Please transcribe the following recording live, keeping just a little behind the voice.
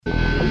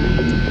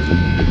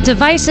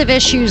Divisive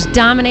issues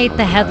dominate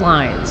the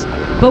headlines,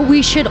 but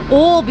we should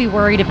all be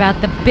worried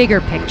about the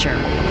bigger picture.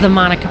 The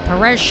Monica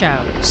Perez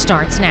Show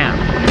starts now.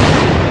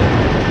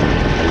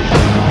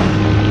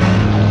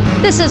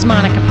 This is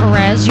Monica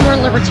Perez, your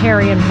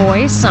libertarian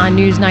voice on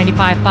News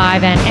 95.5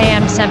 and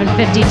AM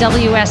 750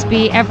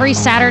 WSB every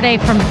Saturday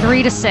from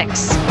 3 to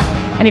 6.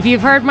 And if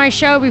you've heard my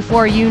show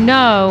before, you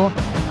know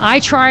I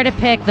try to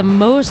pick the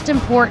most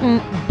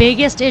important,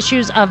 biggest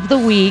issues of the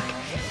week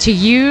to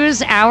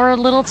use our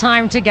little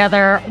time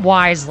together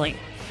wisely.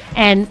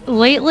 And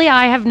lately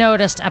I have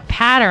noticed a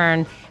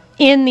pattern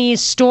in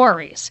these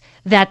stories,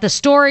 that the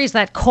stories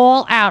that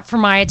call out for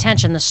my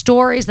attention, the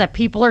stories that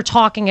people are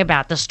talking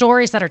about, the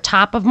stories that are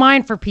top of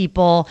mind for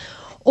people,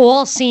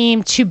 all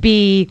seem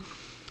to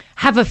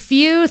have a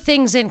few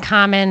things in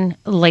common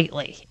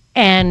lately.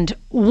 And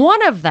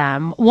one of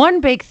them, one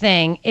big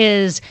thing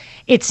is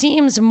it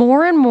seems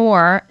more and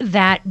more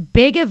that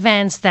big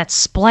events that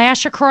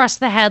splash across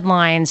the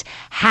headlines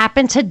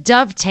happen to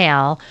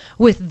dovetail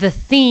with the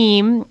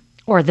theme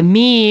or the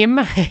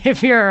meme,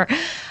 if you're,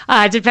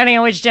 depending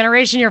on which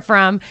generation you're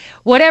from,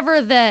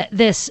 whatever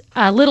this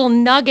little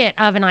nugget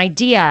of an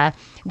idea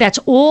that's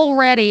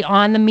already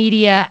on the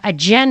media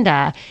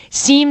agenda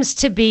seems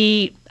to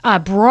be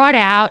brought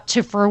out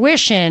to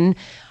fruition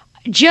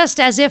just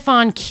as if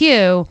on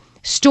cue,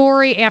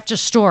 story after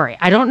story.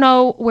 I don't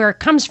know where it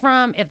comes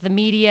from, if the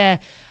media,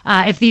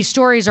 if these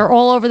stories are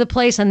all over the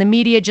place and the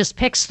media just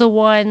picks the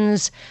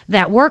ones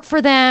that work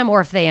for them,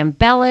 or if they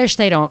embellish,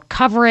 they don't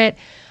cover it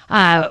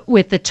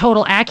with the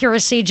total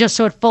accuracy just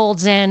so it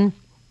folds in.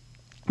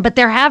 But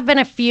there have been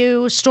a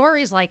few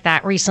stories like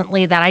that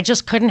recently that I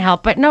just couldn't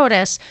help but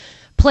notice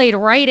played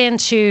right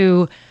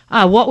into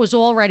what was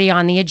already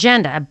on the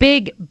agenda. A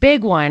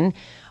big one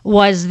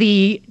was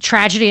the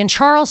tragedy in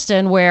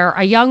Charleston where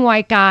a young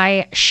white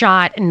guy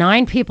shot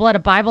 9 people at a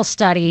Bible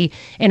study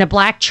in a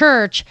black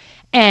church.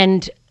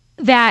 And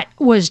that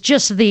was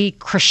just the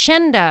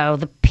crescendo,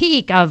 the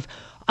peak of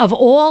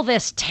all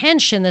this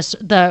tension,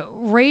 the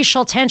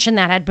racial tension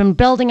that had been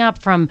building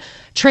up from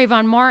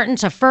Trayvon Martin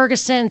to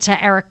Ferguson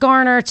to Eric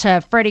Garner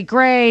to Freddie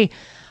Gray,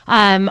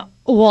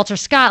 Walter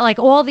Scott, like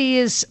all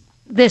these.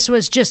 This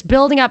was just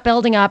building up,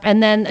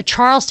 and then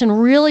Charleston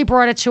really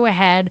brought it to a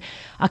head.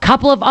 A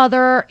couple of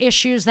other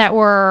issues that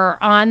were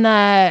on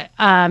the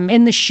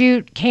in the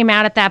chute came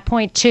out at that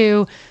point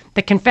too.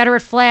 The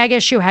Confederate flag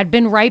issue had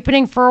been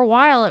ripening for a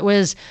while. It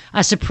was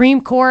a Supreme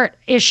Court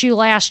issue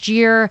last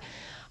year.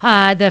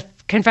 The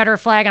Confederate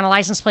flag on a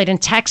license plate in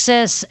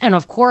Texas, and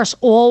of course,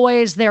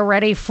 always they're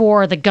ready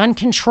for the gun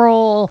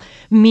control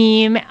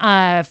meme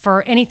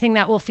for anything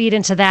that will feed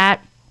into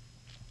that.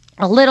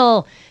 A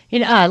little,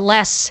 a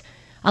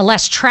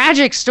less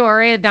tragic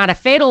story, not a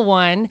fatal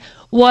one,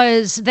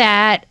 was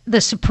that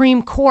the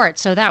Supreme Court,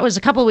 so that was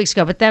a couple of weeks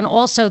ago, but then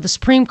also the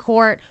Supreme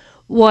Court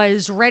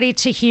was ready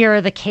to hear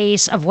the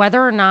case of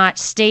whether or not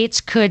states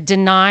could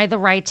deny the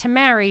right to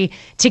marry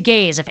to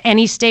gays, if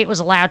any state was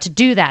allowed to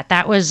do that.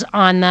 That was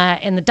in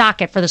the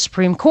docket for the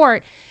Supreme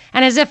Court.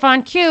 And as if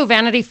on cue,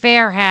 Vanity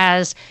Fair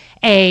has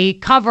a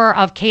cover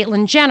of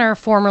Caitlyn Jenner,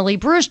 formerly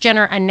Bruce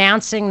Jenner,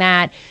 announcing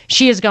that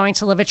she is going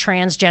to live a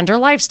transgender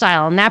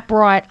lifestyle. And that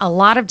brought a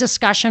lot of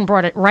discussion,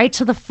 brought it right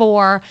to the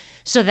fore,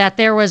 so that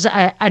there was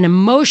an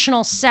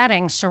emotional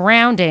setting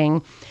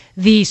surrounding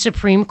the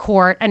Supreme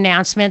Court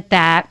announcement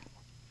that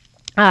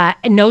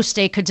no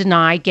state could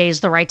deny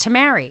gays the right to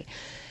marry.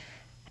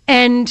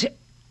 And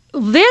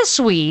this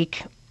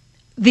week,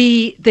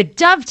 the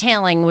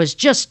dovetailing was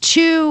just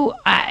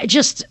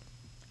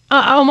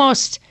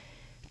almost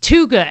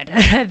too good.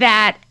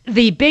 That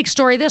the big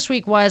story this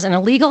week was an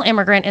illegal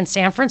immigrant in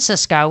San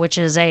Francisco, which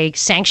is a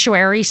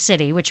sanctuary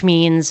city, which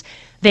means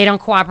they don't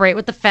cooperate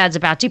with the feds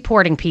about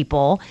deporting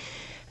people,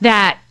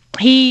 that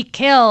he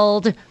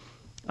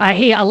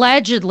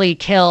allegedly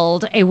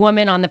killed a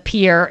woman on the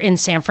pier in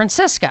San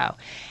Francisco.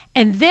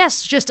 And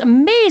this just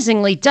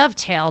amazingly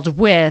dovetailed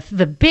with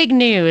the big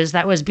news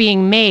that was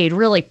being made,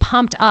 really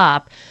pumped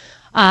up,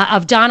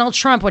 of Donald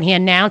Trump when he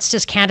announced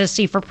his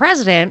candidacy for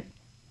president.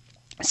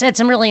 Said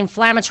some really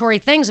inflammatory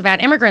things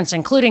about immigrants,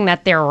 including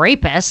that they're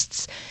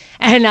rapists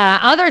and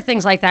other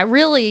things like that.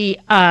 Really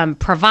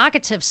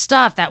provocative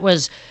stuff that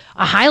was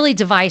highly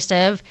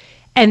divisive.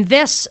 And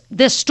this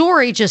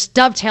story just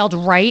dovetailed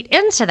right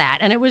into that.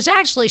 And it was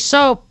actually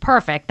so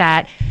perfect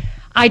that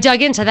I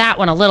dug into that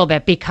one a little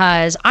bit,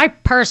 because I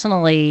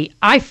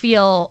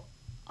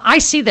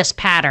see this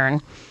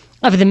pattern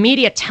of the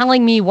media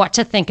telling me what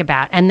to think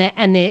about, and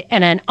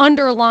an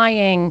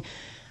underlying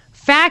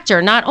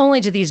factor. Not only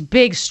do these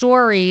big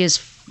stories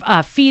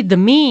feed the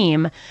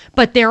meme,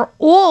 but they're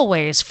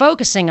always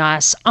focusing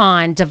us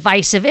on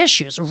divisive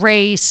issues,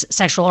 race,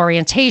 sexual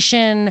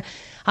orientation,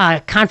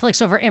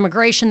 conflicts over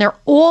immigration. They're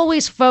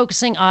always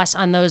focusing us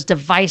on those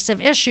divisive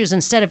issues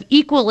instead of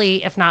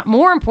equally, if not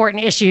more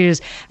important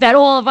issues that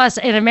all of us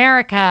in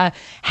America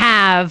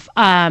have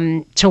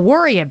to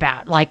worry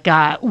about, like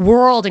the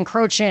world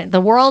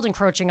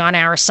encroaching on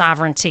our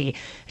sovereignty,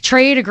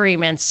 trade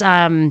agreements,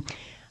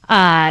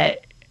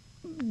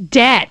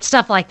 debt,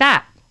 stuff like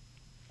that.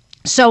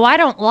 So I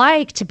don't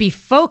like to be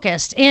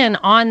focused in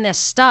on this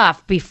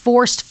stuff, be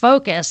forced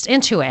focused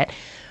into it.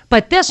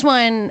 But this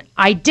one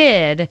I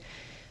did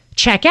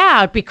check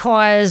out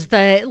because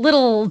the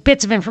little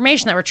bits of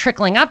information that were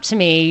trickling up to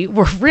me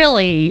were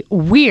really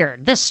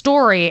weird. This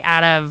story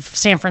out of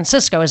San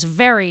Francisco is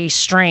very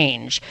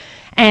strange.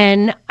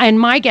 And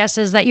my guess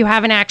is that you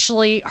haven't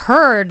actually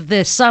heard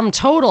the sum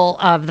total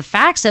of the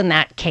facts in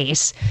that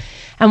case.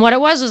 And what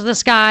it was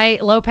this guy,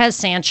 Lopez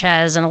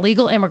Sanchez, an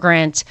illegal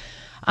immigrant.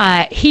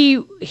 I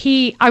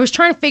was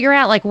trying to figure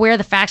out like where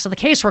the facts of the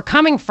case were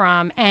coming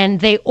from, and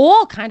they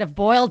all kind of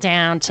boil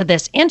down to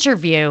this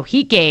interview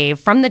he gave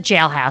from the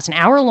jailhouse, an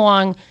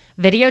hour-long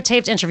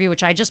videotaped interview,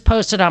 which I just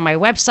posted on my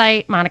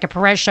website,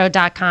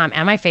 MonicaPerezShow.com,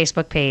 and my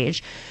Facebook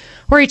page,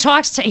 where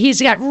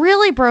he's got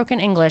really broken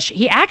English.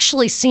 He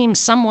actually seems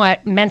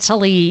somewhat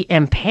mentally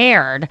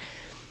impaired.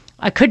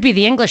 It could be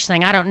the English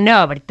thing, I don't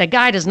know, but the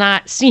guy does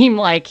not seem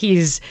like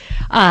he's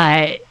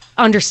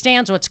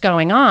understands what's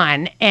going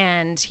on,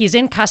 and he's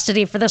in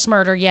custody for this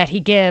murder, yet he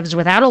gives,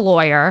 without a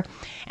lawyer,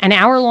 an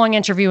hour-long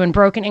interview in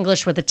broken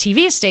English with a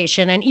TV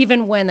station. And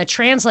even when the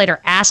translator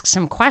asks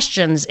him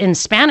questions in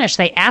Spanish,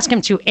 they ask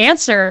him to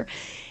answer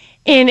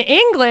in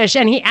English,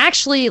 and he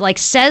actually like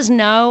says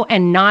no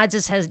and nods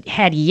his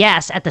head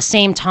yes at the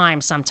same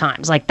time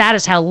sometimes. Like, that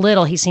is how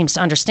little he seems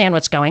to understand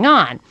what's going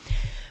on.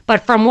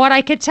 But from what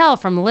I could tell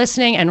from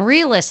listening and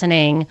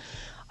re-listening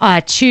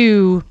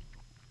to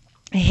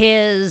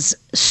his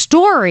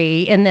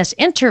story in this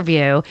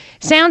interview,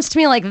 sounds to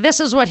me like this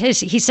is what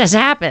he says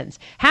happened.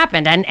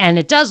 And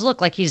it does look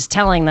like he's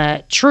telling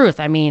the truth.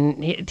 I mean,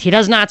 he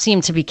does not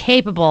seem to be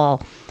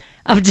capable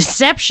of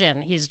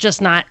deception. He's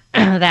just not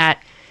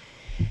that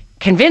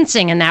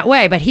convincing in that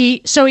way. But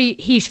he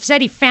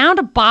said he found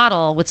a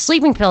bottle with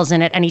sleeping pills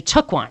in it, and he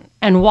took one.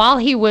 And while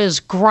he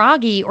was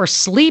groggy or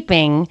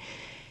sleeping,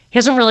 he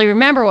doesn't really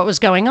remember what was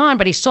going on,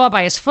 but he saw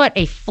by his foot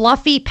a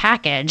fluffy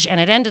package, and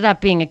it ended up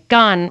being a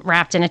gun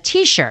wrapped in a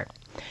T-shirt.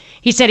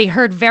 He said he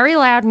heard very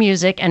loud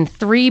music and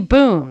 3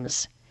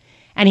 booms,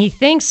 and he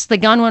thinks the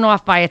gun went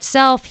off by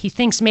itself. He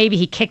thinks maybe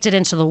he kicked it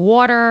into the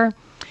water,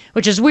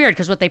 which is weird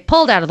because what they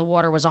pulled out of the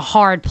water was a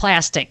hard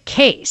plastic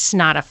case,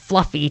 not a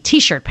fluffy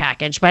T-shirt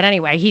package. But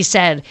anyway, he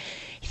said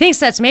he thinks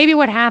that's maybe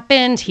what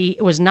happened. He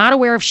was not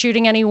aware of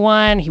shooting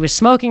anyone. He was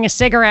smoking a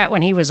cigarette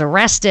when he was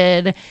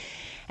arrested.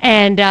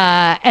 And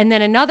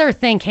then another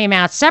thing came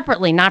out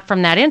separately, not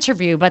from that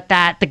interview, but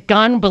that the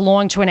gun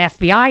belonged to an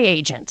FBI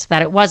agent,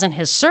 that it wasn't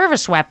his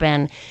service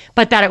weapon,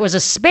 but that it was a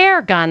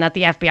spare gun that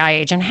the FBI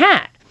agent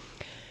had.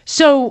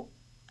 So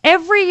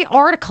every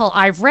article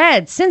I've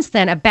read since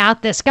then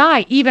about this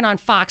guy, even on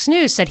Fox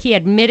News, said he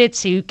admitted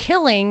to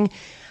killing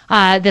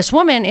this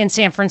woman in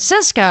San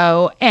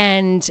Francisco,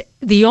 and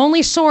the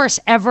only source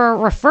ever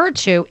referred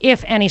to,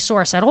 if any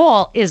source at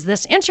all, is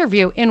this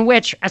interview in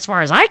which, as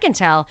far as I can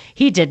tell,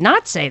 he did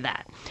not say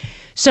that.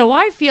 So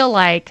I feel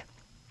like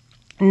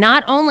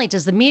not only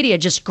does the media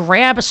just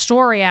grab a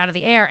story out of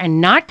the air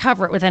and not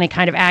cover it with any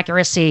kind of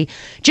accuracy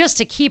just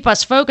to keep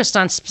us focused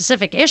on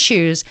specific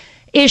issues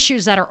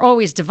that are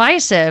always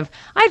divisive,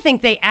 I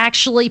think they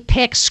actually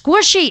pick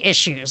squishy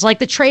issues like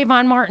the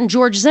Trayvon Martin,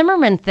 George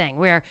Zimmerman thing,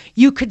 where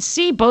you could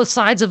see both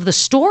sides of the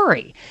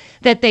story,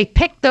 that they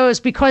pick those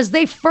because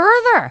they're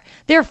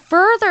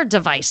further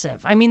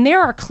divisive. I mean,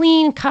 there are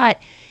clean-cut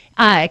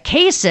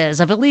cases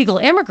of illegal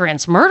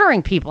immigrants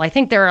murdering people. I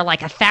think there are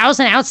like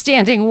 1,000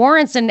 outstanding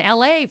warrants in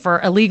LA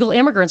for illegal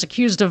immigrants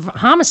accused of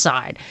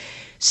homicide.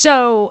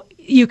 So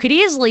you could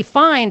easily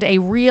find a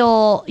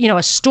real,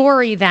 a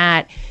story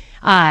that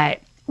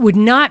would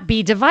not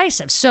be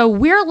divisive. So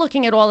we're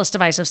looking at all this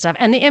divisive stuff,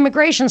 and the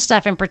immigration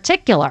stuff in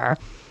particular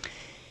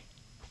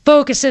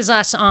focuses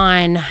us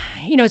on,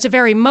 it's a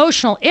very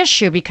emotional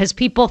issue because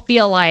people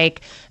feel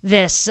like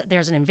there's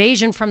an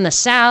invasion from the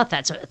South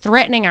that's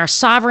threatening our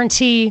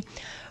sovereignty.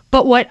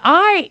 But when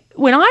I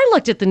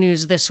looked at the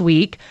news this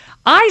week,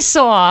 I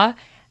saw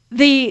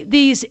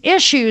these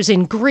issues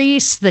in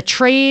Greece, the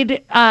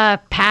trade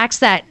pacts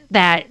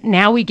that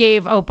now we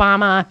gave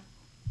Obama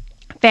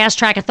fast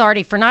track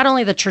authority for not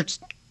only the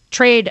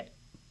trade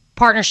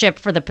partnership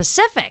for the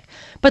Pacific,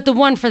 but the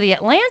one for the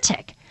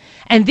Atlantic.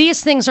 And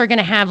these things are going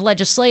to have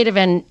legislative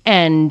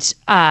and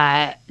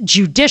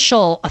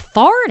judicial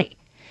authority.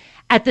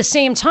 At the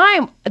same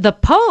time, the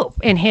Pope,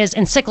 in his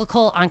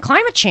encyclical on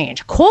climate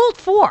change, called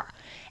for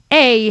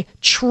a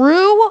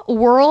true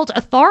world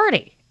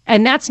authority.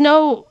 And that's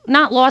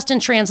not lost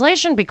in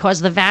translation because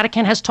the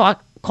Vatican has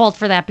called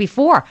for that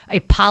before.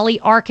 A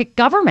polyarchic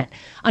government,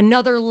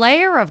 another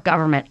layer of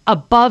government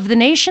above the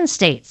nation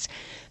states.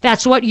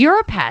 That's what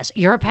Europe has.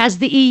 Europe has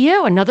the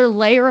EU, another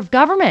layer of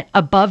government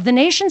above the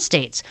nation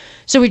states.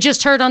 So we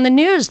just heard on the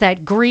news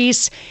that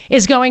Greece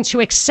is going to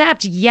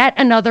accept yet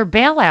another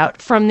bailout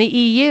from the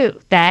EU,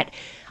 that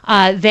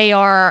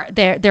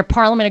their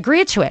parliament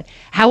agreed to it.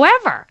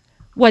 However,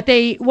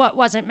 what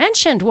wasn't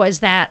mentioned was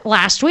that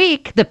last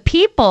week, the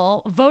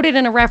people voted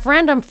in a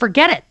referendum,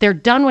 forget it. They're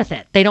done with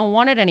it. They don't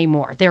want it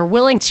anymore. They're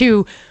willing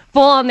to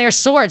fall on their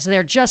swords.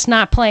 They're just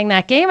not playing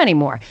that game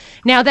anymore.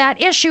 Now,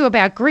 that issue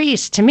about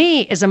Greece, to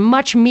me, is a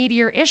much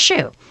meatier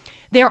issue.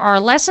 There are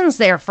lessons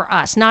there for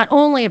us, not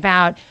only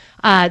about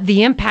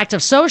the impact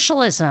of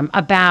socialism,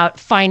 about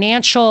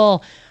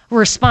financial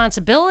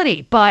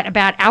responsibility, but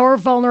about our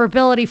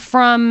vulnerability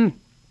from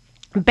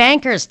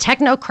bankers,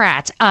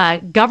 technocrats,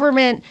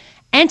 government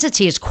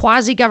entities,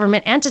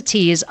 quasi-government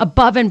entities,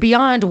 above and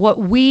beyond what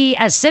we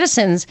as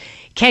citizens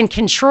can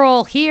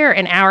control here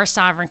in our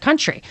sovereign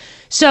country.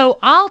 So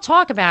I'll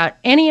talk about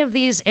any of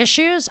these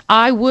issues.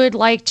 I would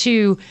like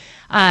to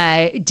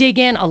dig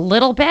in a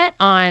little bit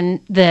on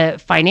the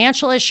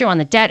financial issue, on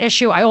the debt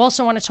issue. I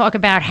also want to talk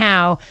about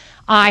how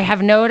I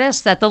have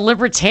noticed that the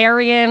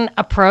libertarian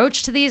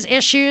approach to these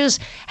issues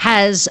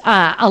has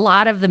a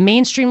lot of the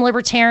mainstream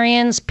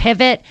libertarians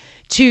pivot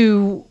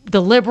to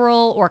the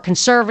liberal or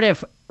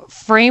conservative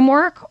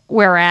framework,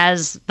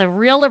 whereas the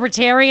real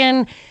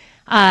libertarian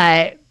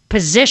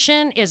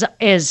position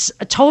is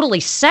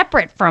totally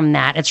separate from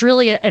that. It's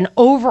really an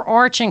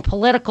overarching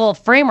political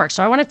framework.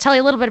 So I want to tell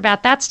you a little bit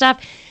about that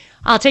stuff.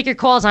 I'll take your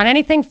calls on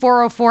anything,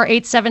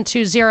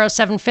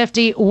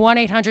 404-872-0750,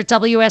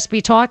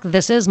 1-800-WSB-TALK.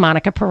 This is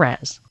Monica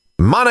Perez.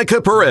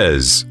 Monica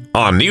Perez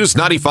on News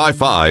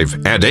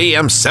 95.5 and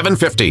AM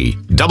 750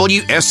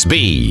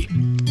 WSB.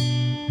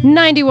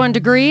 91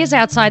 degrees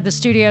outside the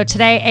studio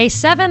today, a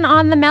 7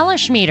 on the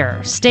Mellish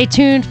meter. Stay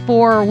tuned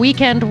for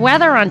weekend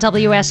weather on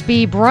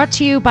WSB, brought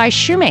to you by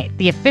Shoemate,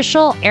 the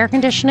official air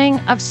conditioning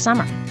of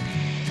summer.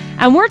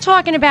 And we're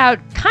talking about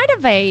kind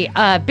of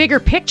a bigger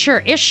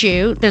picture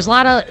issue. There's a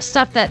lot of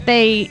stuff that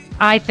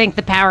I think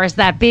the powers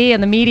that be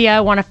and the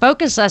media want to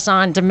focus us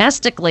on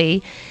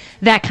domestically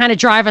that kind of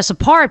drive us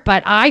apart.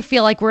 But I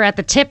feel like we're at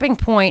the tipping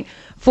point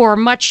for a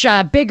much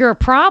bigger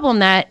problem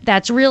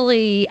that's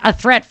really a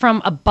threat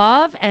from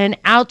above and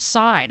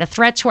outside, a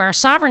threat to our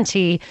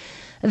sovereignty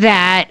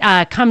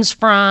that comes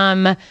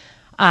from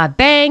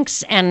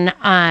banks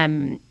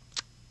and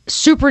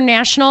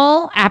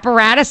supranational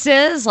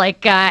apparatuses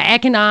like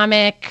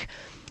economic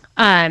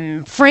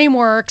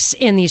frameworks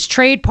in these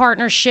trade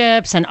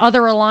partnerships and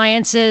other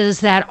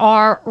alliances that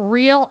are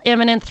real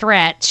imminent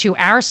threat to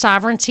our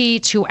sovereignty,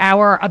 to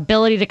our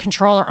ability to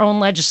control our own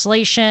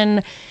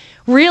legislation,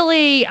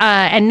 really,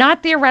 and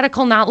not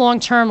theoretical, not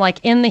long-term, like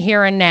in the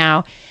here and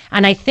now.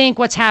 And I think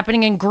what's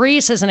happening in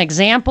Greece is an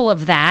example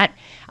of that,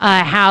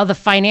 how the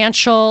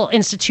financial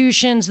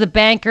institutions, the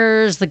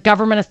bankers, the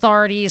government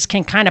authorities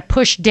can kind of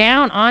push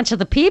down onto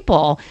the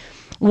people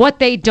what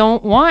they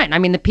don't want. I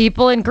mean, the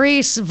people in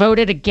Greece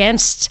voted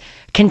against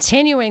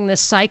continuing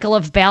this cycle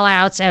of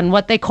bailouts and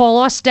what they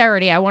call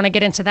austerity. I want to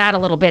get into that a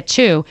little bit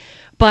too,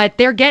 but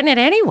they're getting it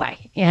anyway.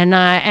 And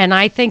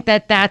I think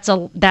that's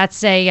a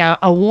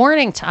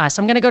warning to us.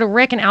 I'm going to go to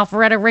Rick and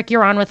Alpharetta. Rick,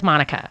 you're on with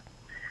Monica.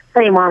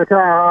 Hey, Monica,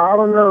 I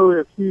don't know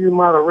if you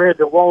might have read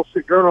the Wall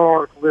Street Journal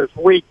article this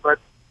week, but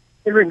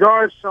in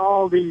regards to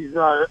all these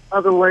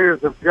other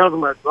layers of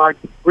government like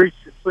Greece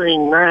is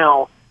seeing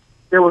now,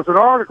 there was an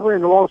article in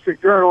the Wall Street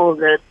Journal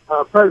that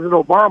President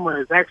Obama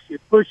is actually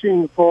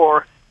pushing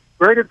for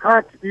greater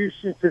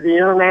contributions to the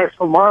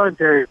International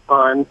Monetary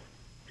Fund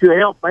to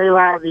help bail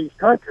out these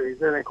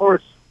countries. And, of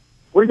course,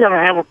 we're going to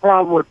have a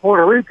problem with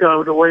Puerto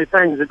Rico the way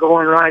things are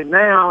going right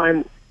now.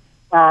 And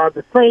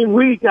the same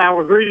week, I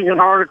was reading an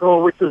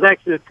article, which was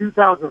actually a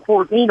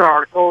 2014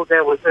 article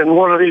that was in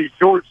one of these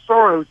George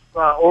Soros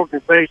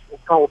organizations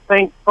called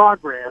Think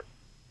Progress.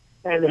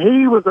 And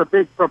he was a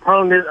big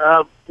proponent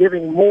of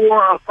giving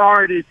more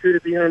authority to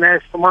the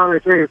International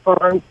Monetary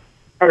Fund.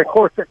 And, of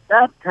course, at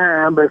that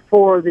time,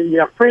 before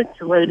the French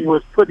lady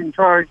was put in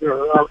charge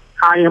of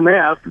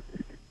IMF,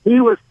 he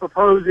was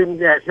proposing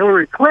that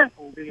Hillary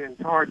Clinton be in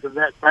charge of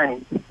that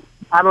thing.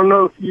 I don't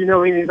know if you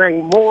know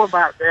anything more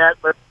about that,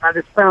 but I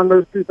just found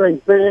those two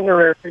things very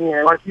interesting.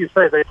 And like you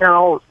say, they kind of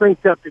all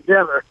sync up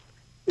together.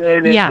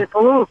 And it's a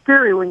little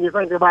scary when you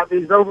think about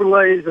these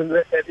overlays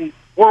and these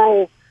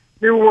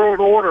New World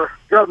Order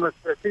governments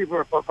that people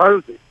are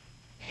proposing.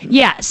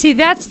 Yeah, see,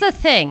 that's the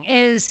thing,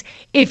 is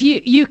if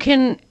you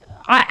can,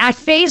 at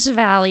face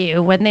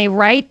value, when they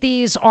write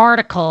these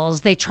articles,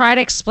 they try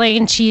to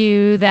explain to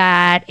you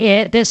that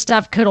this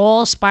stuff could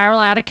all spiral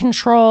out of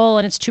control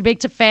and it's too big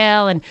to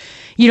fail and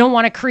you don't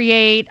want to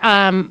create,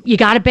 you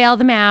got to bail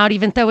them out,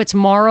 even though it's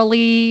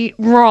morally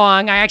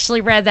wrong. I actually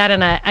read that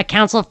in a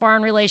Council of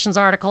Foreign Relations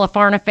article, a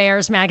Foreign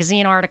Affairs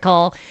magazine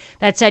article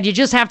that said you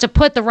just have to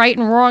put the right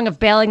and wrong of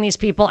bailing these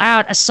people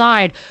out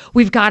aside.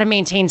 We've got to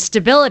maintain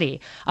stability.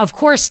 Of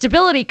course,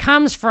 stability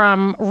comes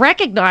from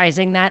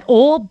recognizing that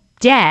all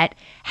debt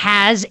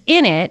has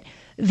in it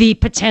the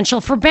potential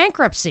for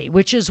bankruptcy,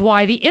 which is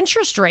why the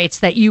interest rates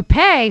that you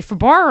pay for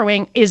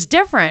borrowing is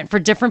different for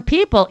different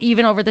people,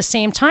 even over the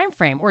same time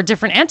frame, or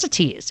different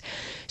entities.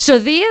 So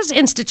these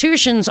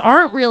institutions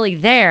aren't really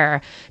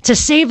there to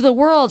save the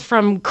world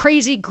from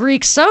crazy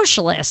Greek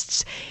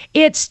socialists.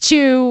 It's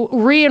to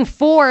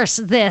reinforce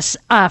this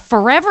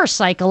forever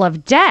cycle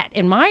of debt,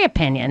 in my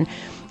opinion.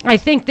 I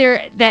think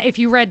that if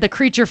you read The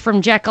Creature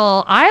from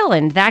Jekyll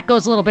Island, that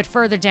goes a little bit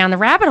further down the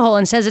rabbit hole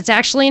and says it's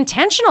actually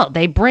intentional.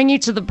 They bring you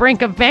to the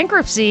brink of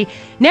bankruptcy,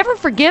 never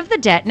forgive the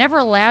debt, never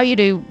allow you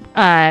to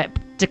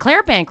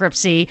declare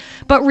bankruptcy,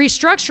 but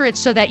restructure it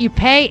so that you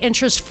pay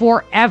interest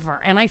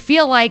forever. And I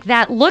feel like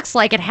that looks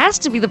like it has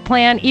to be the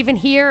plan even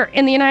here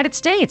in the United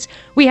States.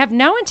 We have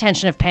no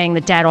intention of paying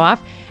the debt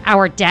off,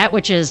 our debt,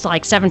 which is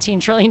like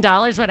 $17 trillion,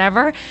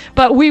 whatever,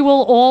 but we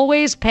will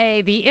always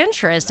pay the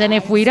interest. And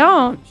if we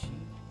don't,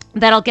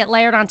 that'll get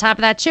layered on top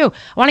of that, too.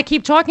 I want to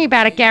keep talking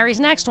about it. Gary's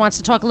next. Wants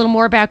to talk a little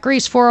more about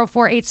Greece.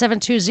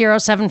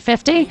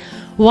 404-872-0750.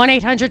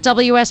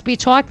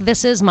 1-800-WSB-TALK.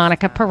 This is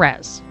Monica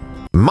Perez.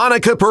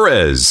 Monica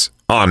Perez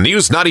on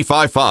News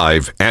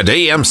 95.5 and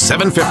AM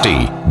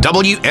 750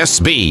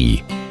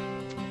 WSB.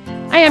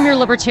 I am your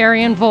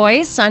libertarian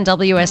voice on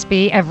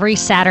WSB every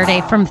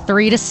Saturday from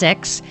 3 to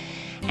 6.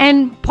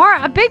 And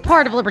a big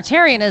part of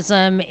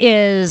libertarianism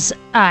is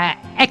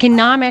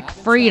economic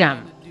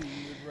freedom.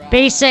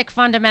 Basic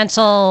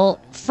fundamental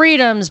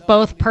freedoms,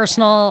 both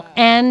personal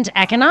and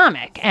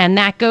economic. And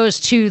that goes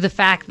to the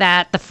fact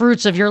that the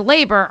fruits of your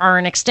labor are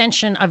an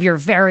extension of your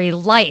very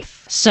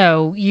life.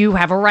 So you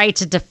have a right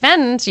to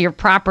defend your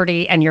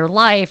property and your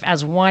life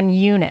as one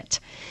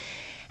unit.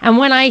 And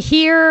when I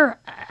hear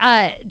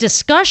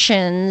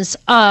discussions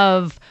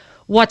of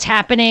what's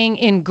happening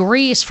in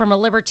Greece from a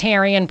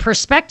libertarian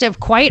perspective,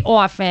 quite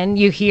often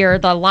you hear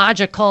the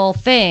logical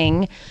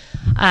thing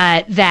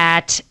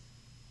that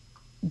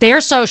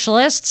they're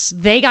socialists.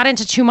 They got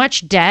into too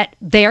much debt.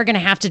 They're going to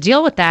have to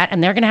deal with that,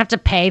 and they're going to have to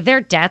pay their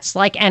debts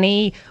like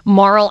any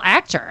moral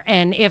actor.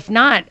 And if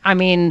not, I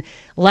mean,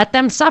 let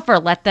them suffer,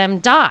 let them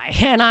die.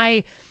 And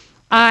I,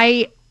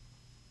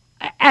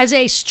 as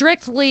a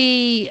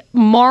strictly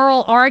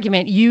moral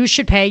argument, you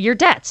should pay your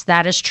debts.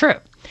 That is true.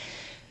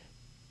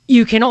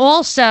 You can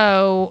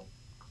also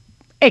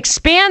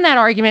expand that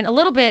argument a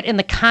little bit in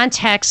the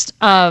context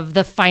of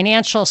the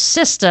financial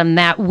system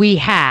that we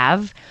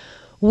have,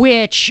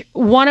 which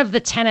one of the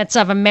tenets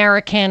of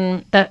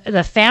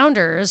the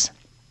founders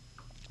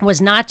was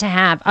not to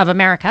have, of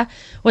America,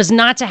 was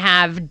not to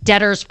have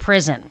debtor's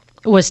prison,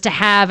 was to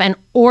have an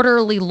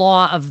orderly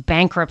law of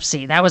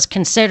bankruptcy. That was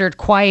considered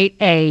quite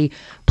a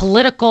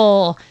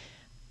political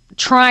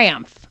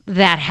triumph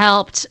that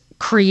helped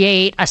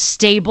create a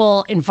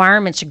stable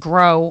environment to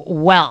grow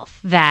wealth,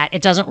 that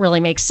it doesn't really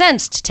make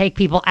sense to take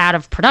people out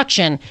of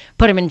production,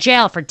 put them in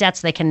jail for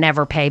debts they can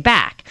never pay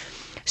back.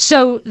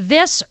 So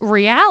this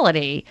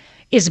reality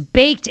is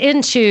baked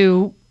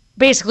into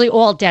basically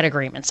all debt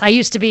agreements. I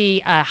used to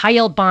be a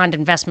high-yield bond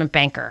investment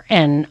banker,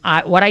 and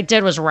what I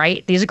did was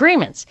write these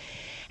agreements.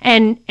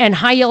 And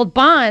high-yield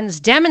bonds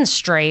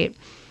demonstrate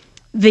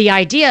the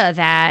idea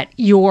that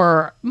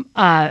you're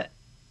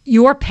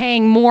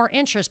paying more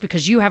interest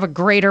because you have a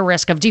greater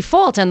risk of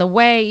default. And the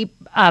way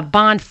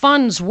bond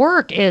funds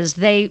work is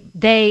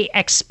they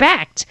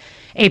expect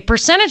a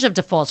percentage of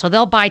default. So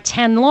they'll buy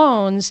 10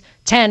 loans,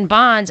 10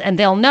 bonds, and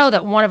they'll know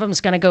that one of them is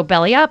going to go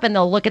belly up, and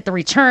they'll look at the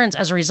returns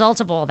as a result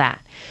of all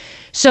that.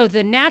 So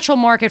the natural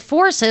market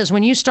force is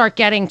when you start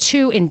getting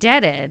too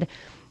indebted,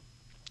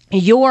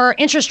 your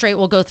interest rate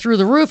will go through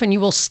the roof and you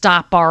will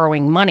stop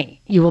borrowing money.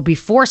 You will be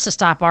forced to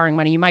stop borrowing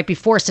money. You might be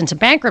forced into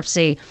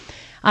bankruptcy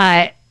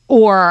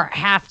or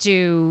have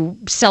to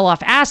sell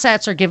off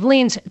assets or give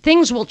liens.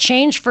 Things will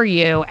change for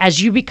you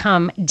as you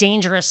become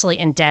dangerously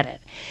indebted.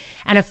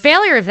 And a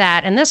failure of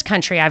that in this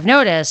country, I've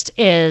noticed,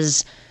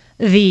 is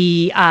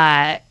the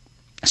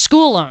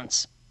school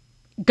loans.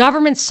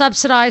 Government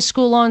subsidized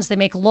school loans. They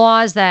make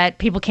laws that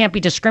people can't be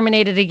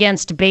discriminated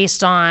against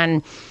based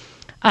on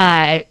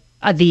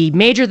the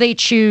major they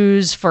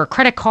choose for a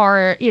credit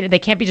card. They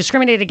can't be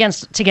discriminated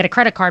against to get a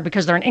credit card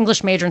because they're an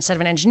English major instead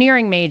of an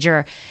engineering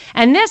major.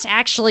 And this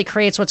actually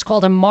creates what's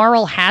called a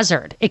moral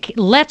hazard. It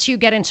lets you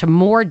get into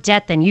more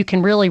debt than you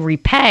can really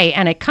repay.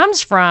 And it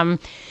comes from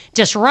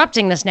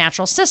disrupting this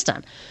natural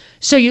system.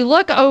 So you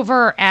look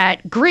over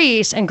at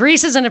Greece, and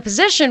Greece is in a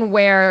position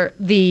where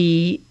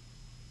the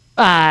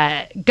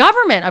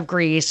government of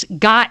Greece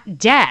got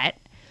debt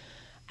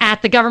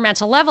at the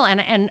governmental level.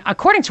 And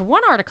according to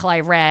one article I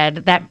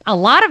read, that a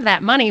lot of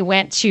that money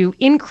went to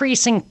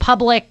increasing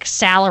public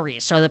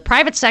salaries. So the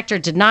private sector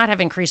did not have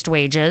increased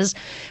wages,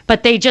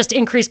 but they just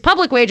increased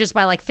public wages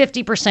by like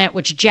 50%,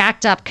 which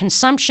jacked up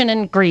consumption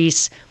in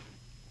Greece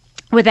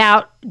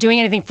without doing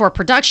anything for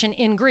production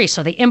in Greece.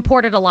 So they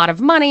imported a lot of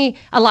money,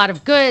 a lot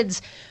of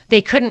goods.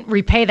 They couldn't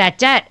repay that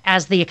debt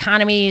as the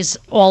economies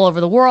all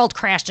over the world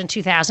crashed in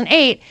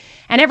 2008.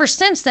 And ever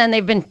since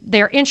then,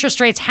 their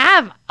interest rates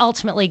have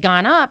ultimately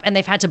gone up, and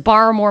they've had to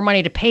borrow more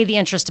money to pay the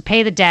interest, to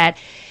pay the debt.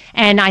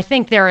 And I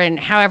think they're in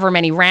however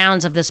many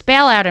rounds of this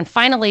bailout. And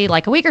finally,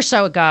 like a week or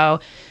so ago,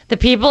 the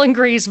people in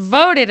Greece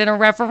voted in a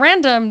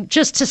referendum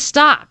just to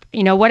stop.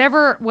 You know,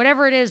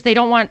 whatever it is, they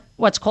don't want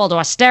what's called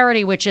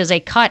austerity, which is a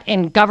cut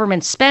in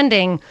government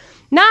spending,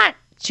 not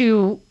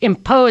to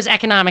impose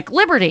economic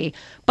liberty,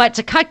 but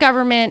to cut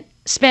government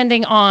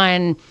spending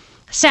on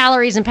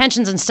salaries and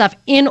pensions and stuff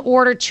in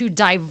order to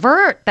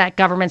divert that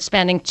government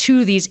spending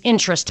to these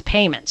interest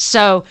payments.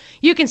 So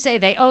you can say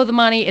they owe the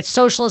money, it's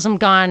socialism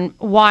gone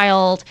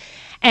wild.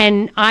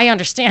 And I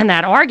understand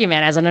that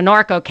argument as an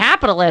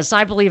anarcho-capitalist.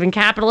 I believe in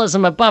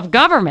capitalism above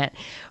government.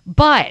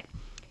 But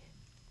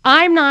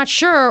I'm not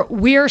sure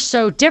we're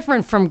so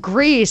different from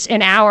Greece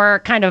in our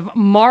kind of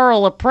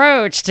moral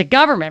approach to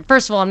government.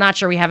 First of all, I'm not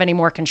sure we have any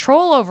more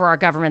control over our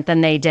government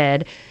than they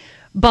did.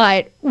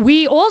 But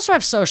we also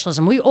have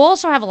socialism. We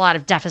also have a lot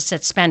of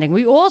deficit spending.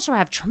 We also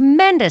have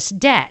tremendous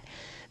debt.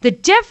 The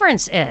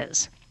difference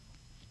is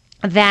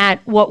that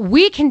what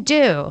we can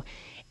do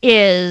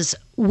is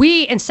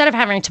we, instead of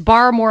having to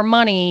borrow more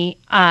money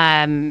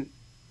from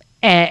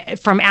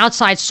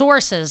outside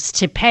sources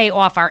to pay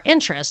off our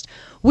interest,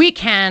 we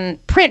can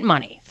print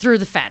money through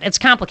the Fed. It's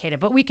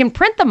complicated, but we can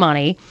print the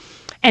money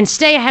and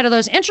stay ahead of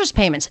those interest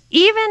payments.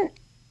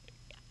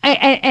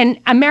 And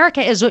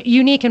America is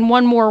unique in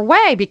one more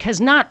way,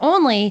 because not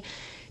only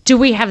do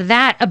we have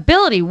that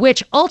ability,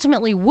 which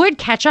ultimately would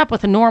catch up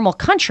with a normal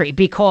country,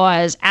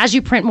 because as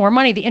you print more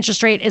money, the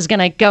interest rate is going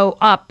to go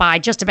up by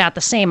just about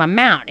the same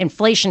amount.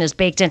 Inflation is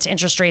baked into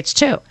interest rates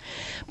too.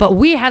 But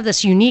we have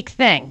this unique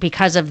thing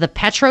because of the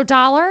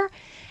petrodollar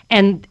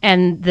and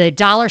the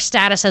dollar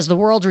status as the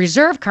world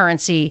reserve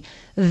currency.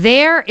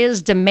 There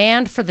is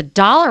demand for the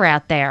dollar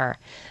out there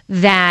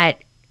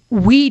that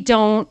we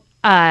don't,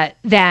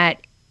 that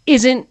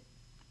isn't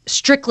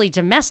strictly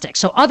domestic.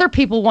 So other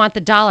people want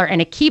the dollar,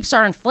 and it keeps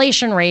our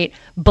inflation rate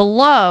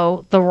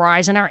below the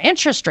rise in our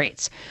interest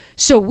rates.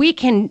 So we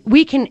can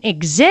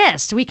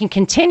exist, we can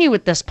continue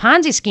with this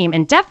Ponzi scheme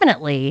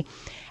indefinitely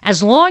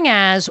as long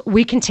as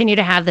we continue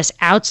to have this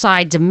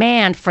outside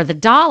demand for the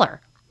dollar.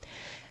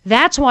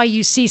 That's why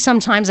you see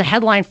sometimes a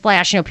headline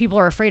flash, people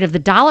are afraid of the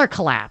dollar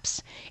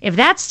collapse. If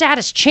that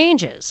status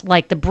changes,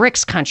 like the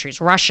BRICS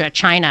countries, Russia,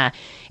 China,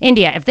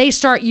 India, if they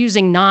start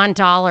using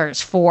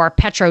non-dollars for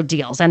petro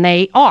deals, and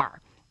they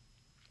are,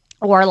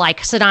 or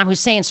like Saddam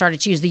Hussein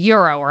started to use the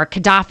euro, or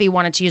Gaddafi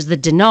wanted to use the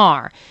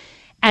dinar,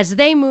 as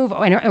they move,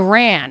 and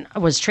Iran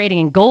was trading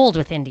in gold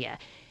with India,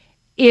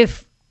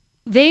 if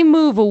they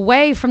move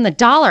away from the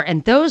dollar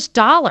and those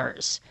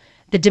dollars,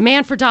 the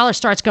demand for dollars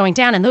starts going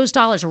down and those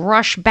dollars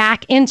rush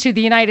back into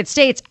the United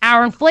States,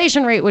 our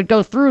inflation rate would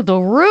go through the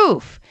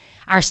roof.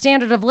 Our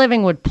standard of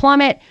living would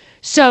plummet.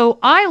 So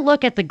I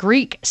look at the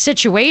Greek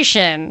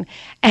situation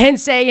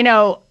and say,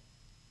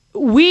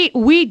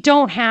 we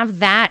don't have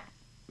that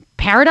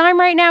paradigm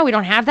right now. We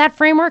don't have that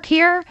framework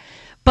here,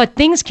 but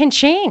things can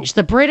change.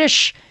 The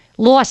British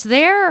lost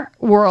their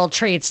world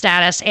trade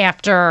status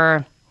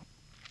after,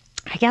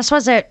 I guess,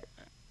 was it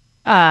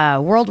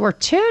World War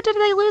II? Did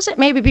they lose it?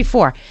 Maybe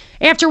before.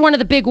 After one of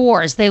the big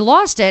wars, they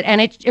lost it, and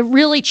it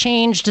really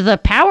changed the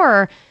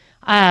power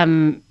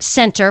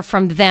center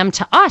from them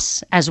to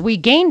us as we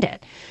gained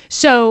it.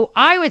 So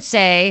I would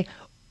say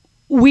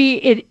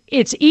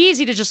it's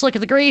easy to just look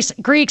at the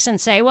Greeks and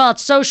say, well,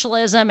 it's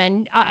socialism,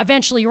 and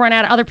eventually you run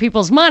out of other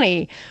people's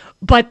money.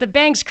 But the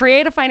banks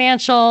create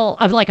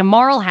a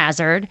moral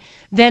hazard.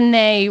 Then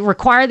they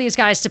require these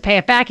guys to pay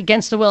it back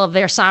against the will of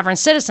their sovereign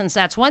citizens.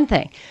 That's one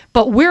thing.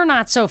 But we're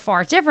not so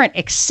far different,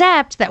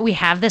 except that we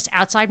have this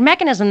outside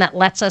mechanism that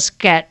lets us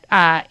get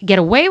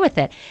away with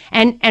it.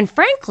 And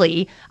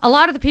frankly, a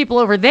lot of the people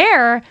over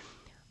there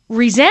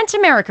resent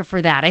America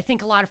for that. I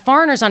think a lot of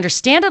foreigners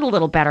understand it a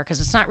little better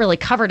because it's not really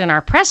covered in our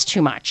press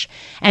too much.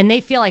 And they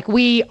feel like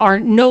we are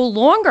no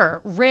longer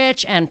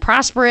rich and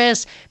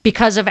prosperous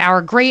because of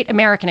our great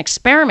American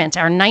experiment,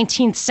 our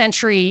 19th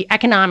century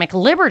economic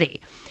liberty,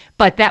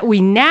 but that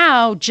we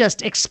now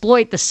just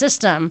exploit the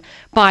system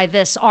by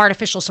this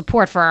artificial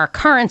support for our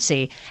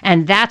currency.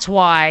 And that's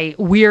why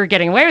we're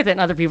getting away with it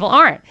and other people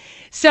aren't.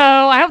 So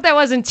I hope that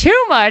wasn't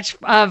too much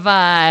of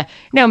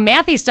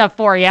mathy stuff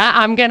for you.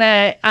 I'm going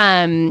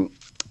to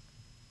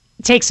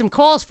take some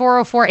calls,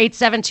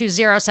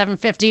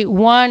 404-872-0750,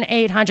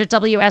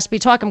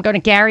 1-800-WSB-TALK. I'm going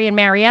to Gary and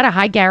Marietta.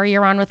 Hi, Gary.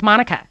 You're on with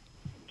Monica.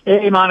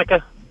 Hey,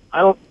 Monica.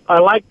 I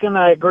like and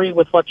I agree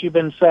with what you've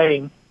been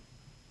saying.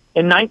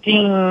 In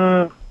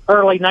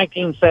early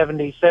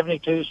 1970,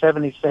 72,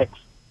 76,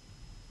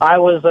 I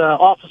was an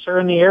officer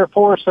in the Air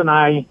Force, and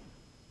I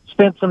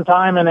spent some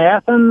time in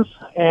Athens,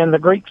 and the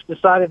Greeks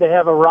decided to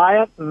have a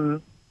riot,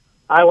 and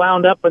I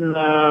wound up in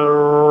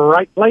the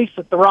right place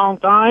at the wrong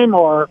time,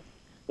 or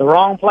the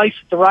wrong place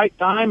at the right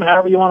time,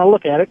 however you want to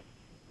look at it.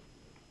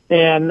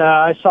 And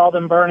I saw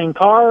them burning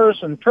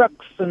cars and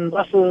trucks and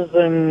buses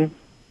and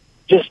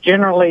just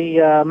generally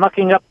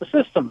mucking up the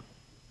system.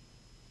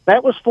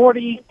 That was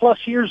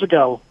 40-plus years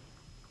ago.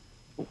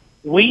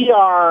 We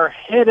are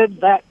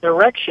headed that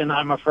direction,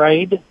 I'm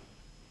afraid,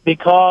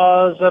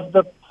 because of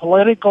the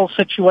political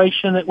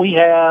situation that we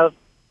have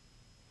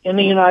in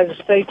the United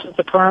States at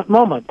the current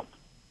moment.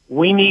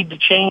 We need to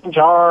change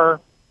our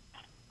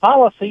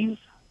policies,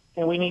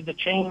 and we need to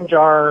change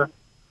our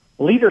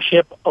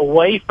leadership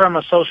away from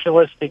a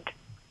socialistic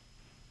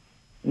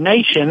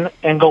nation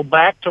and go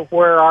back to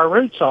where our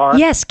roots are.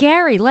 Yes,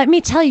 Gary, let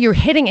me tell you, you're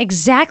hitting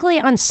exactly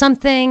on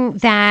something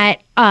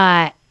that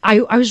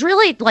I was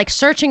really like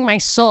searching my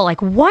soul,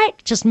 like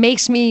what just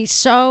makes me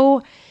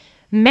so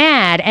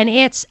mad. And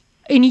it's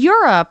in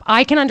Europe,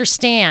 I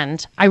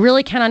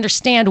really can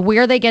understand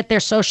where they get their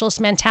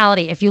socialist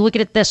mentality. If you look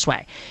at it this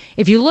way,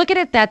 if you look at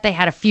it that they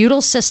had a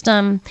feudal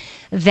system,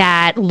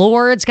 that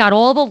lords got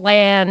all the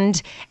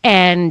land,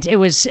 and it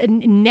was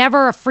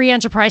never a free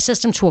enterprise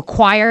system to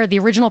acquire the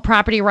original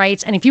property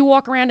rights. And if you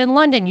walk around in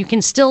London, you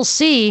can still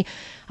see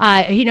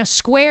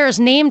squares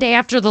named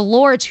after the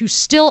lords who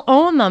still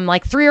own them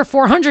like 300 or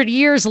 400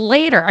 years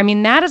later. I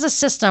mean, that is a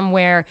system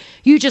where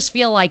you just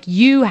feel like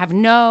you have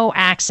no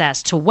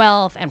access to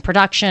wealth and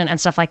production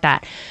and stuff like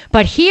that.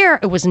 But here,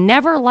 it was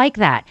never like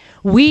that.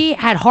 We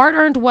had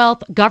hard-earned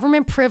wealth.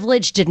 Government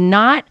privilege did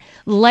not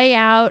lay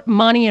out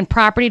money and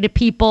property to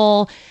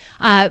people.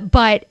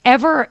 But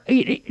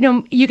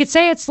you could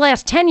say it's the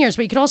last 10 years,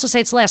 but you could also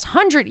say it's the last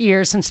 100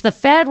 years since the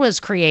Fed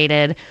was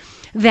created,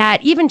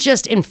 that even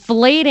just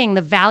inflating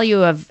the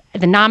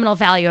nominal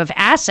value of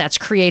assets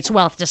creates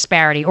wealth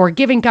disparity, or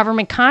giving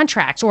government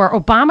contracts, or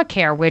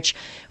Obamacare, which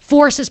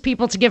forces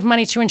people to give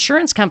money to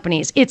insurance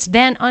companies. It's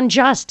then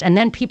unjust, and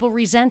then people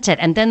resent it,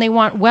 and then they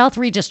want wealth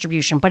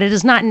redistribution, but it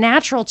is not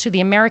natural to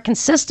the American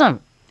system.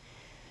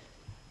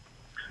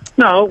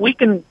 No, we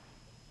can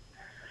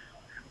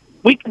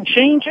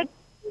change it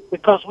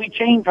because we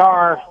change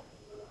our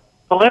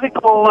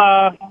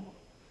political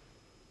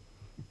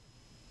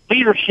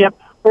leadership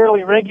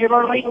fairly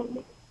regularly.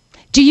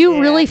 Do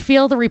you really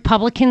feel the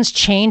Republicans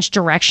change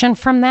direction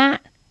from that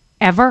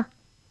ever?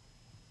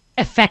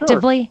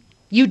 Effectively? Sure.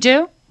 You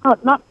do?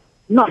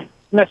 Not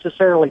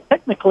necessarily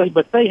technically,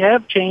 but they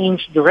have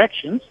changed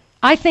directions.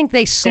 I think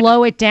they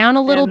slow it down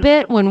a little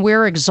bit when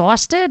we're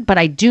exhausted, but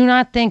I do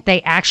not think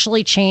they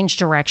actually change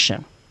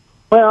direction.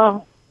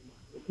 Well,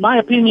 my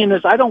opinion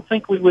is I don't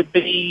think we would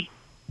be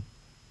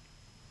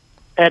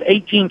at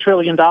 $18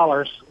 trillion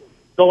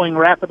going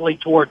rapidly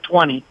toward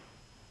 20.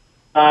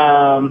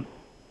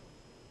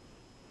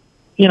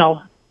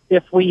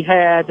 If we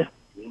had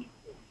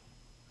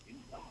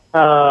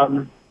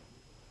a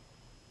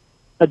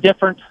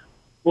different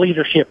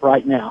leadership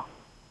right now,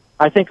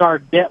 I think our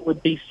debt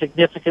would be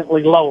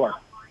significantly lower.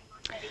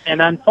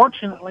 And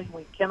unfortunately,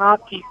 we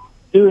cannot keep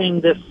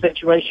doing this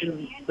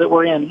situation that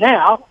we're in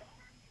now,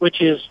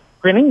 which is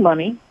printing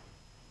money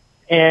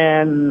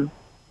and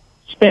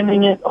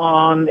spending it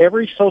on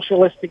every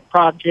socialistic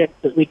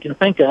project that we can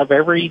think of,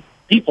 every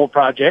people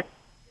project,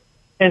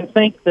 and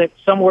think that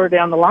somewhere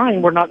down the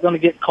line we're not going to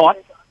get caught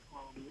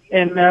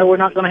and we're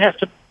not going to have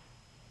to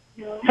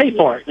pay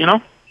for it,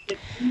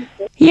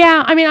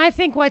 Yeah, I mean, I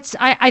think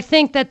I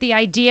think that the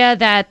idea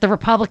that the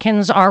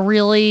Republicans are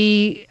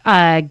really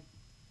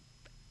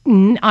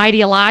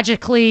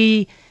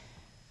ideologically,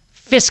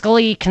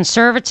 fiscally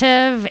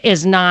conservative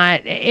is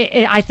not,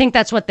 I think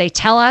that's what they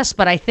tell us,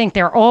 but I think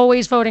they're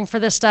always voting for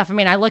this stuff. I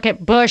mean, I look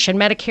at Bush and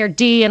Medicare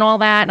D and all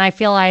that, and I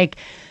feel like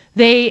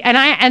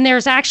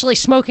there's actually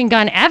smoking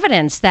gun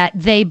evidence that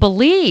they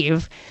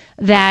believe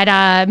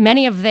that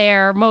many of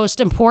their most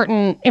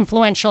important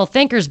influential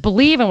thinkers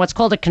believe in what's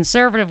called a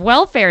conservative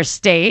welfare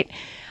state.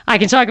 I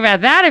can talk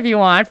about that if you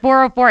want.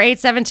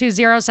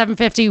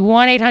 404-872-0750,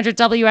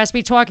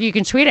 1-800-WSB-TALK. You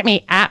can tweet at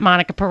me at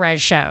Monica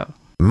Perez Show.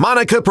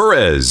 Monica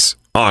Perez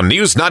on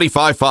News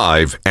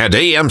 95.5 and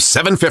AM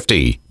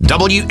 750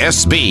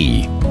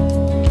 WSB.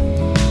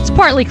 It's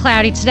partly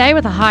cloudy today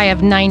with a high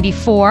of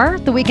 94.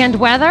 The weekend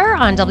weather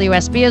on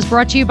WSB is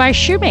brought to you by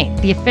Shoemate,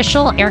 the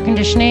official air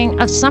conditioning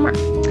of summer.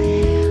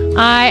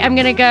 I am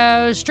going to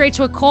go straight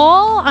to a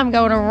call. I'm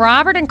going to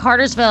Robert in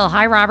Cartersville.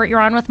 Hi, Robert. You're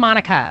on with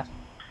Monica.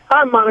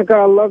 Hi, Monica.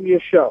 I love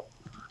your show.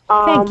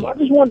 Thank you. I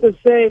just wanted to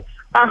say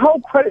our whole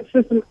credit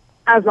system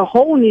as a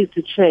whole needs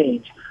to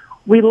change.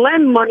 We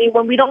lend money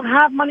when we don't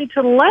have money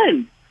to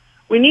lend.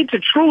 We need to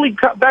truly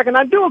cut back. And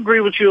I do agree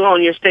with you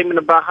on your statement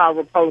about how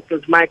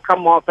Republicans might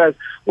come off as,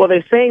 well,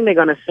 they're saying they're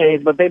going to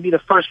save, but they'd be the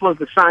first ones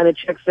to sign a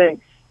check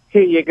saying,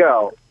 here you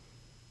go.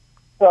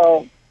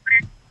 So...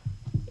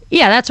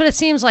 yeah, that's what it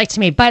seems like to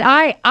me. But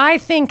I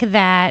think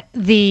that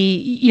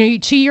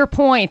to your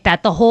point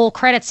that the whole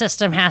credit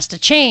system has to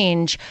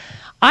change,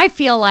 I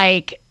feel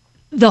like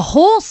the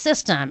whole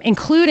system,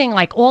 including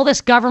like all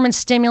this government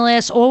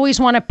stimulus, always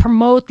want to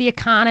promote the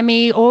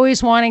economy,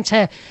 always wanting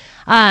to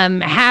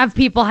have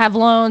people have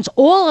loans,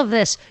 all of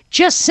this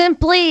just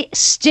simply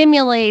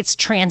stimulates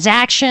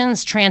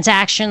transactions.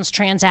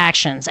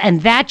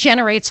 And that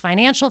generates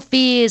financial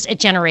fees. It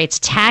generates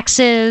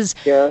taxes.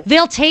 Yeah.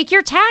 They'll take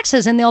your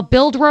taxes and they'll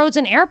build roads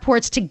and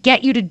airports to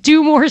get you to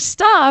do more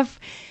stuff,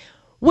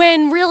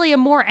 when really a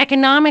more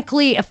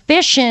economically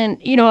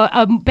efficient,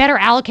 a better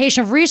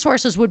allocation of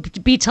resources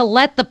would be to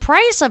let the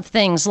price of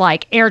things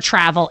like air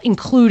travel,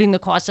 including the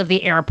cost of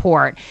the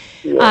airport,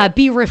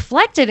 be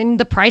reflected in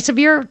the price of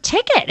your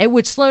ticket. It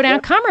would slow down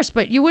commerce,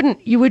 but you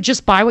would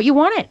just buy what you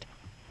wanted.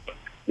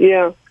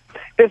 Yeah.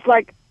 It's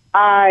like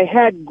I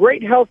had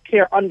great health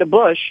care under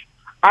Bush.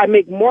 I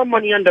make more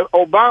money under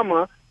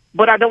Obama,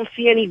 but I don't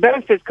see any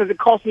benefits because it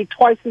costs me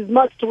twice as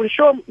much to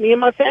insure me and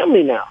my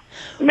family now.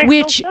 It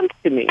makes no sense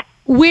to me.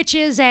 Which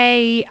is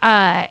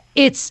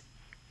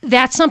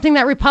that's something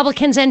that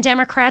Republicans and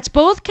Democrats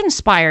both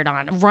conspired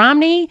on.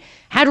 Romney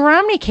had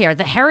Romney Care.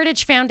 The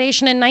Heritage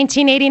Foundation in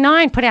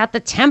 1989 put out the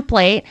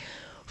template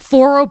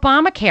for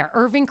Obamacare.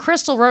 Irving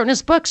Kristol wrote in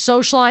his book,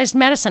 Socialized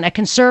Medicine, a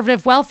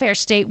conservative welfare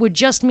state would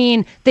just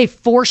mean they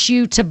force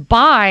you to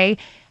buy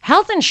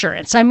health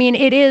insurance. I mean,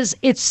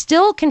 it's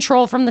still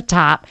control from the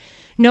top,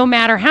 no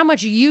matter how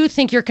much you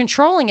think you're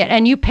controlling it.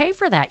 And you pay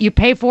for that. You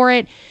pay for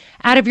it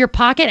out of your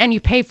pocket, and you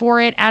pay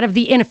for it out of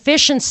the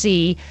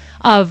inefficiency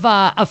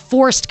of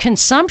forced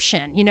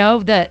consumption. You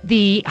know,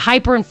 the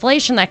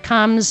hyperinflation that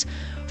comes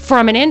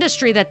from an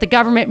industry that the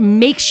government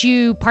makes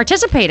you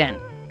participate in.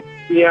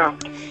 Yeah.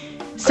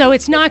 So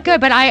it's not good.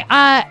 But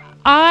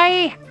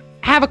I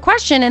have a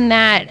question in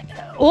that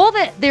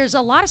there's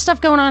a lot of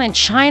stuff going on in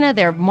China.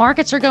 Their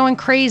markets are going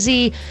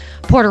crazy.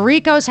 Puerto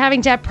Rico's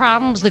having debt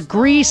problems. The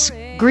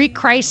Greek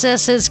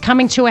crisis is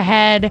coming to a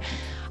head.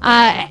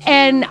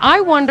 And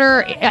I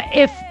wonder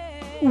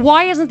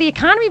why isn't the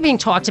economy being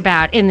talked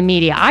about in the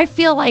media? I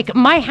feel like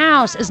my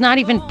house is not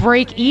even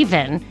break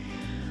even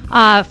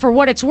for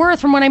what it's worth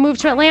from when I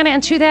moved to Atlanta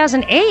in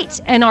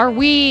 2008. And are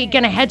we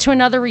going to head to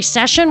another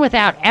recession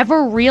without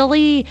ever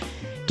really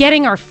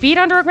getting our feet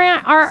under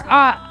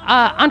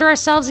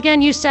ourselves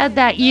again? You said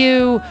that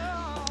you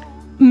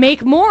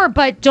make more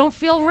but don't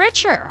feel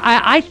richer.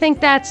 I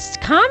think that's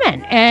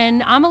common,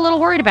 and I'm a little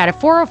worried about it.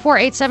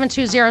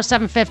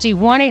 404-872-0750,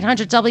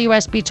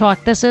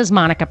 1-800-WSB-TALK. This is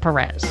Monica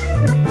Perez.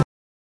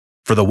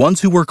 For the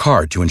ones who work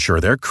hard to ensure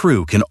their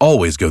crew can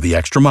always go the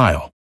extra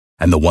mile,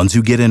 and the ones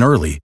who get in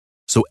early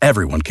so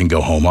everyone can go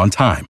home on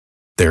time,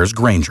 there's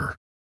Grainger,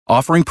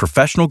 offering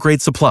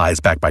professional-grade supplies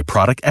backed by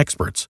product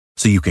experts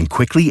so you can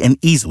quickly and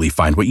easily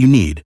find what you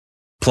need.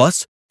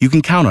 Plus, you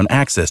can count on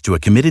access to a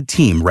committed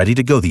team ready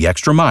to go the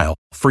extra mile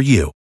for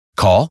you.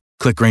 Call,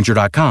 click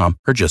Grainger.com,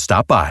 or just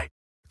stop by.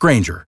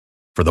 Grainger,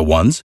 for the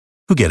ones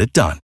who get it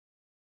done.